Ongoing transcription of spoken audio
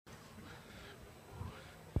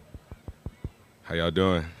How y'all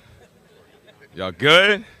doing? Y'all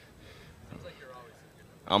good?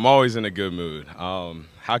 I'm always in a good mood.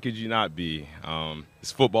 How could you not be?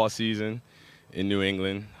 It's football season in New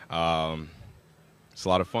England. It's a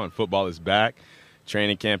lot of fun. Football is back.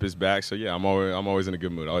 Training camp is back. So yeah, I'm always in a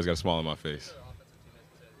good mood. I always got a smile on my face.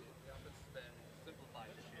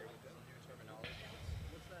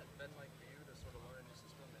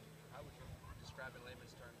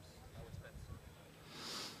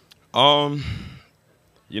 Um,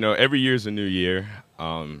 every year is a new year.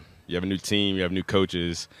 You have a new team, you have new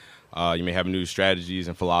coaches. You may have new strategies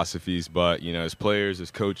and philosophies, but as players,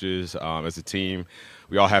 as coaches, as a team,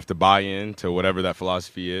 we all have to buy in to whatever that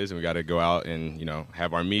philosophy is, and we got to go out and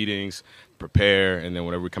have our meetings, prepare, and then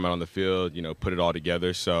whenever we come out on the field, put it all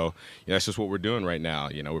together. So that's just what we're doing right now.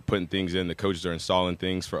 We're putting things in. The coaches are installing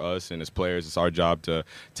things for us, and as players, it's our job to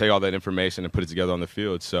take all that information and put it together on the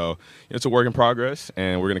field. So it's a work in progress,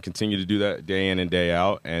 and we're going to continue to do that day in and day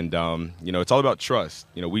out. And it's all about trust.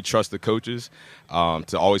 We trust the coaches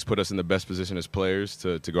to always put us in the best position as players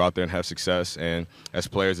to go out there and have success. And as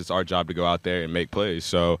players, it's our job to go out there and make plays.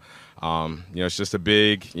 So it's just a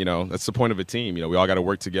big, that's the point of a team. We all got to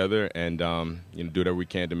work together and, do whatever we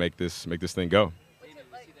can to make this thing go.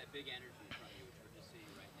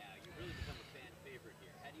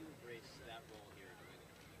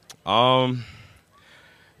 I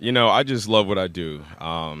just love what I do.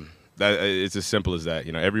 That it's as simple as that.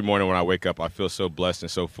 Every morning when I wake up, I feel so blessed and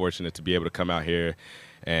so fortunate to be able to come out here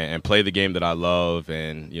and play the game that I love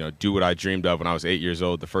and, do what I dreamed of when I was 8 years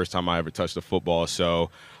old, the first time I ever touched a football. So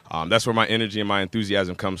that's where my energy and my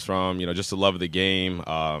enthusiasm comes from, just the love of the game.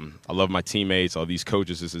 I love my teammates, all these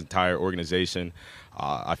coaches, this entire organization.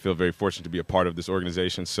 I feel very fortunate to be a part of this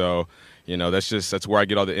organization. So, that's where I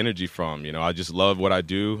get all the energy from. I just love what I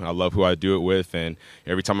do. I love who I do it with. And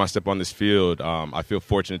every time I step on this field, I feel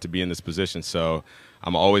fortunate to be in this position. So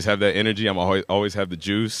I'm always have that energy. I'm always have the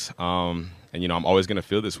juice. And I'm always going to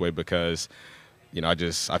feel this way because,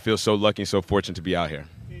 I feel so lucky and so fortunate to be out here.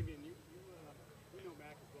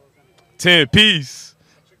 10 piece.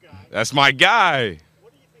 That's my guy.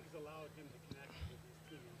 What do you think has allowed him to connect with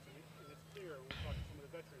his team? And it's clear, we've talked to some of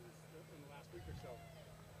the veterans in the last week or so.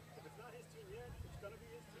 If it's not his team yet, it's going to be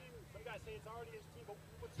his team. Some guys say it's already his team, but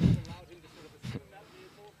what's allowed him to sort of assume that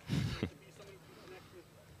mantle to be somebody to connect with,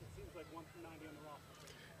 it seems like 1 through 90 on the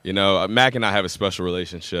roster? Mac and I have a special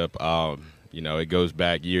relationship. It goes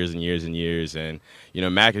back years and years and years. And,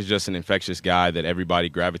 Mac is just an infectious guy that everybody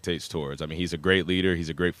gravitates towards. I mean, he's a great leader. He's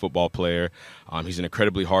a great football player. He's an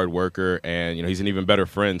incredibly hard worker. And, he's an even better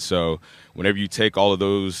friend. So whenever you take all of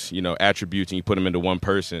those, attributes and you put them into one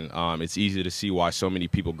person, it's easy to see why so many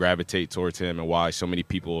people gravitate towards him and why so many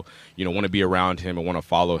people, want to be around him and want to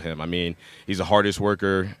follow him. I mean, he's the hardest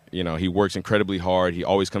worker. He works incredibly hard. He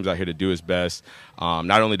always comes out here to do his best,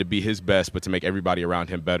 not only to be his best, but to make everybody around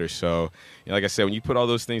him better. So, like I said, when you put all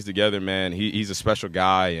those things together, man, he's a special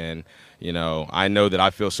guy. And, I know that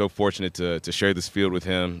I feel so fortunate to share this field with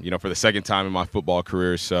him, for the second time in my football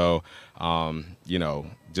career. So,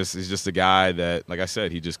 he's just a guy that, like I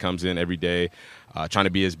said, he just comes in every day trying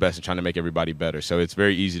to be his best and trying to make everybody better. So it's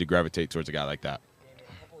very easy to gravitate towards a guy like that. A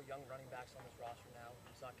couple of young running backs on this roster now.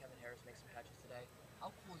 We saw Kevin Harris make some catches today.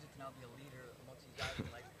 How cool is it to now be a leader amongst these guys and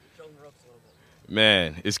show them the ropes a little bit?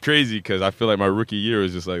 Man, it's crazy because I feel like my rookie year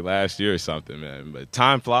was just like last year or something, man. But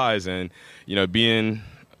time flies, and being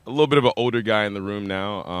a little bit of an older guy in the room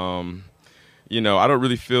now, I don't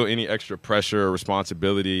really feel any extra pressure or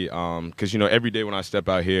responsibility because, every day when I step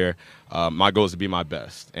out here, my goal is to be my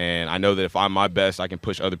best. And I know that if I'm my best, I can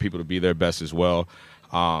push other people to be their best as well.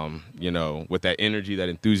 With that energy, that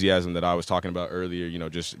enthusiasm that I was talking about earlier,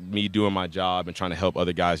 just me doing my job and trying to help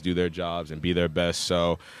other guys do their jobs and be their best.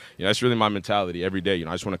 So, that's really my mentality every day.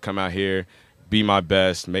 I just want to come out here, be my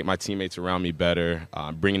best, make my teammates around me better,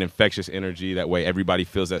 bring an infectious energy. That way everybody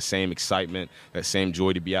feels that same excitement, that same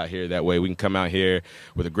joy to be out here. That way we can come out here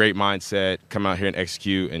with a great mindset, come out here and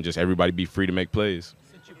execute, and just everybody be free to make plays.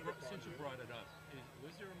 Since you brought it up,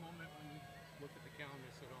 was there a moment when you looked at the calendar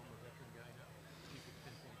and said, "Oh, I'm a veteran guy now"? You could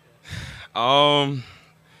pinpoint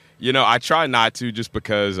that. I try not to just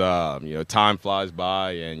because time flies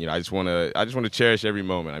by, and I just want to cherish every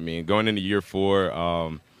moment. I mean, going into year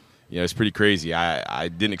 4, it's pretty crazy. I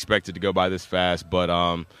didn't expect it to go by this fast, but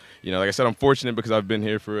like I said, I'm fortunate because I've been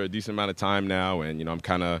here for a decent amount of time now, and I'm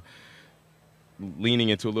kind of leaning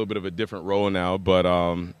into a little bit of a different role now. But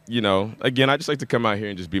again, I just like to come out here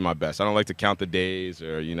and just be my best. I don't like to count the days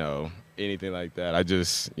or anything like that. I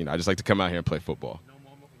just like to come out here and play football. No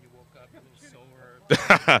moment when you woke up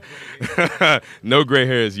a little sore. No gray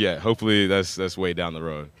hairs yet. Hopefully that's way down the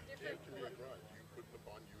road.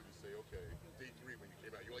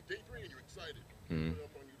 Mhm.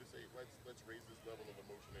 Up on you to say, let's raise this level of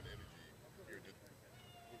emotion and energy here, just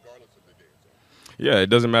regardless of the day itself? Yeah, it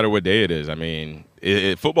doesn't matter what day it is. I mean,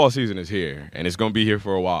 football season is here, and it's going to be here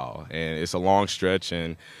for a while, and it's a long stretch.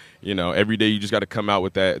 And you know, every day you just got to come out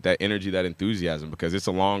with that energy, that enthusiasm, because it's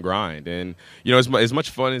a long grind. And you know, as much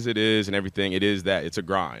fun as it is and everything, it's a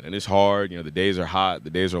grind, and it's hard. You know, the days are hot,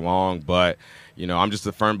 the days are long, but you know, I'm just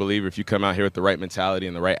a firm believer if you come out here with the right mentality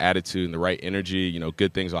and the right attitude and the right energy, you know,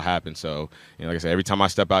 good things will happen. So, you know, like I said, every time I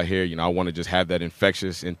step out here, you know, I want to just have that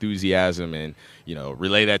infectious enthusiasm and, you know,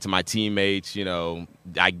 relay that to my teammates. You know,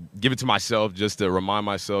 I give it to myself just to remind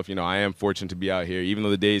myself, you know, I am fortunate to be out here, even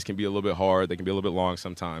though the days can be a little bit hard, they can be a little bit long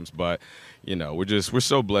sometimes, but, you know, we're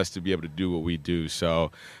so blessed to be able to do what we do.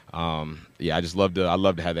 So, yeah, I love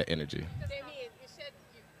to have that energy. Damian, you said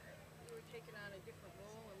you were taking on a different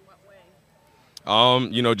role. In what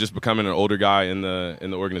way? You know, just becoming an older guy in the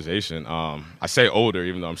organization. I say older,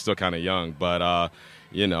 even though I'm still kind of young, but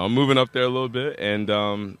you know, I'm moving up there a little bit, and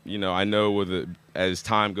you know, I know as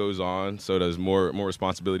time goes on, so does more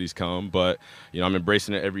responsibilities come. But you know, I'm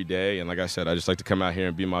embracing it every day, and like I said, I just like to come out here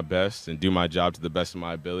and be my best and do my job to the best of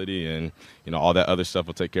my ability, and you know, all that other stuff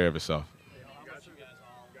will take care of itself. How much you guys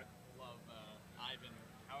all love Ivan?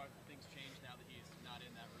 How have things changed now that he's not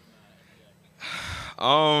in that room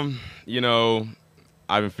every day? You know,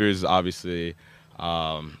 Ivan Fears is obviously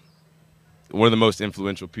one of the most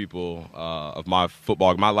influential people of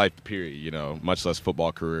my life period, you know, much less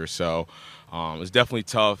football career. So it's definitely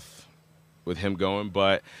tough with him going,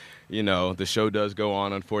 but you know, the show does go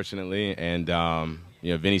on, unfortunately, and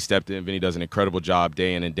you know, Vinny stepped in. Vinny does an incredible job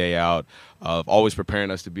day in and day out of always preparing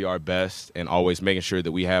us to be our best and always making sure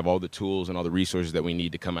that we have all the tools and all the resources that we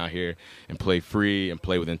need to come out here and play free and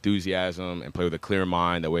play with enthusiasm and play with a clear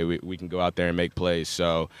mind. That way we can go out there and make plays.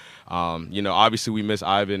 So, you know, obviously we miss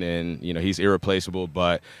Ivan, and, you know, he's irreplaceable,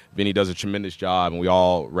 but Vinny does a tremendous job, and we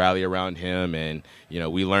all rally around him, and, you know,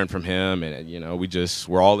 we learn from him, and, you know,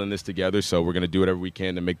 we're all in this together, so we're going to do whatever we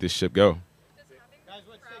can to make this ship go. Guys,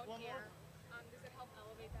 let's take one more. Does it help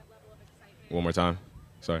elevate that level of excitement? One more time.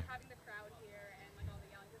 Sorry. Having the crowd here and like all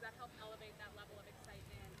the young, does that help elevate that level of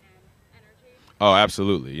excitement and energy? Oh,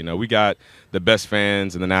 absolutely. You know, we got the best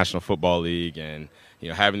fans in the National Football League, and, you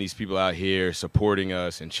know, having these people out here supporting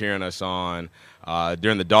us and cheering us on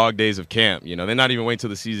during the dog days of camp. You know, they're not even waiting till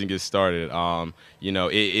the season gets started. You know,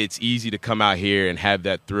 it's easy to come out here and have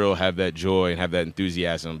that thrill, have that joy, and have that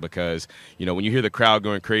enthusiasm because, you know, when you hear the crowd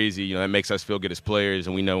going crazy, you know, that makes us feel good as players,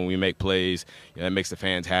 and we know when we make plays, you know, that makes the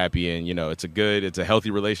fans happy, and, you know, it's a healthy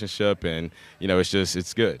relationship, and, you know,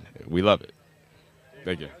 it's good. We love it.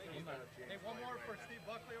 Thank you. Hey, one more for Steve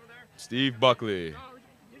Buckley over there. Steve Buckley. You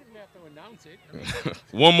didn't have to announce it.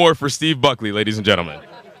 One more for Steve Buckley, ladies and gentlemen.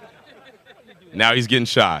 Now he's getting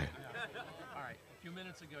shy. All right. A few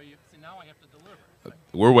minutes ago, now I have to deliver.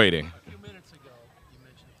 We're waiting. A few minutes ago, you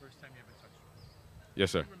mentioned the first time you ever touched the football.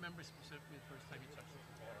 Yes, sir. Do you remember specifically the first time you touched the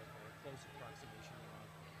football or close approximation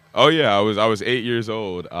around? Oh, yeah. I was 8 years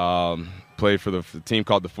old. Played for the team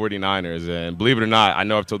called the 49ers. And believe it or not, I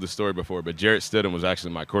know I've told this story before, but Jarrett Stidham was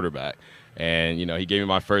actually my quarterback. And, you know, he gave me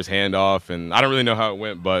my first handoff. And I don't really know how it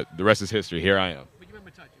went, but the rest is history. Here I am. But you remember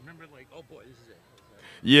touching. Remember, like, oh, boy, this is it.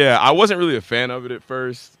 Yeah, I wasn't really a fan of it at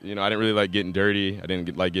first. You know, I didn't really like getting dirty. I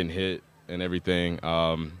didn't like getting hit and everything.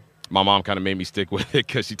 My mom kind of made me stick with it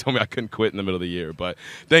because she told me I couldn't quit in the middle of the year. But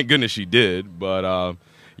thank goodness she did. But,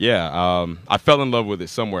 yeah, I fell in love with it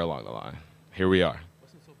somewhere along the line. Here we are.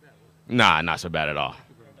 Wasn't so bad, was Nah, not so bad at all.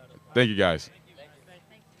 Thank you, guys.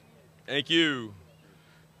 Thank you.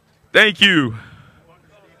 Thank you.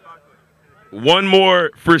 One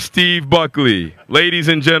more for Steve Buckley. Ladies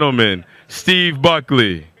and gentlemen, Steve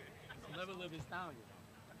Buckley. it? Never live this down, you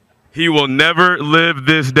know. He will never live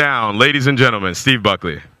this down. Ladies and gentlemen, Steve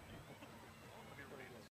Buckley.